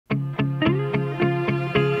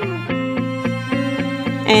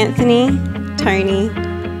Anthony, Tony,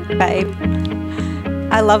 babe,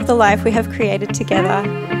 I love the life we have created together,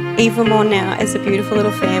 even more now as a beautiful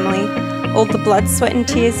little family. All the blood, sweat and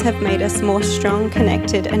tears have made us more strong,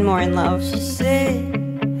 connected and more in love.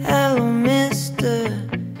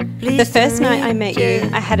 The first night I met you,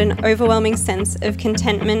 I had an overwhelming sense of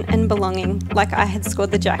contentment and belonging, like I had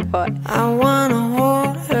scored the jackpot. I wanna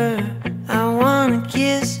hold her, I wanna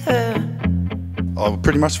kiss her. I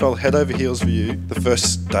pretty much fell head over heels for you the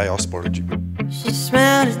first day I spotted you. She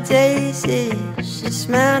smelled a daisy, she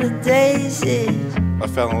smelled a daisy. I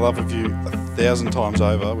fell in love with you 1,000 times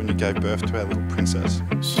over when you gave birth to our little princess.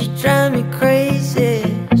 She drive me crazy,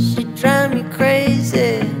 she drive me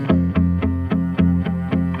crazy.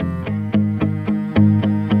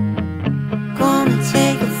 Gonna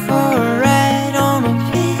take her for a ride on a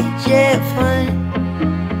big jet plane.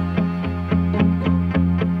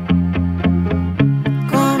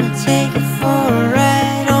 Gonna take her for a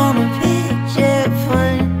ride on a big jet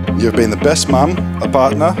plane. You've been the best mum, a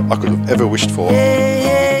partner I could have ever wished for. Yeah,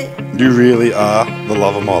 yeah. You really are the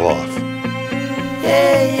love of my life.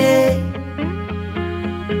 Yeah, yeah.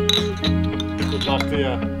 Good luck to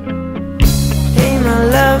you. Hey, my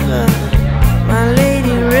lover, my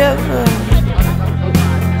lady river.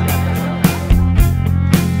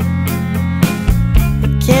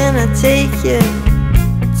 Can I take you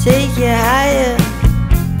higher?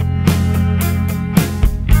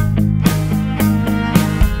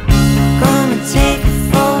 Gonna take you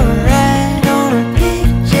for a ride on a big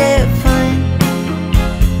jet plane.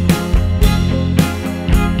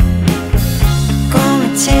 Gonna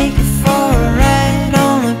take you for a ride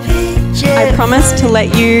on a big jet plane. I promise to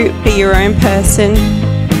let you be your own person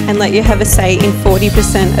and let you have a say in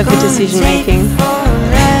 40% of the decision making.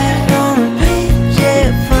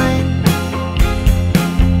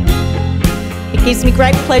 It gives me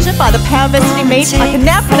great pleasure by the power vested in me, I can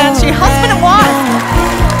now pronounce you husband and wife.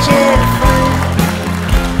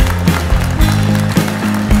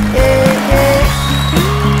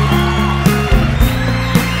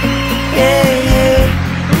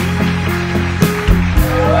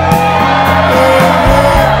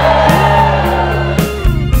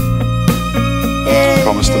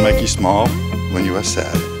 Promise to make you smile when you are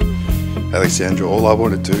sad. Alexandra, all I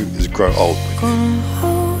want to do is grow old with you. Gonna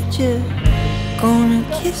hold you, gonna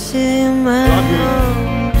kiss you in my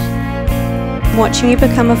arms. Watching you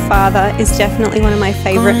become a father is definitely one of my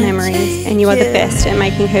favourite memories, and you are the best at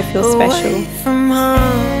making her feel special. Away from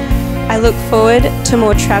home. I look forward to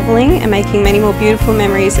more travelling and making many more beautiful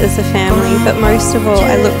memories as a family, but most of all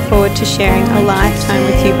I look forward to sharing a lifetime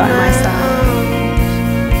with you by my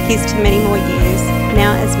side. Here's to many more years,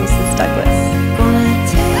 now as Mrs. Douglas. Gonna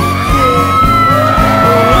take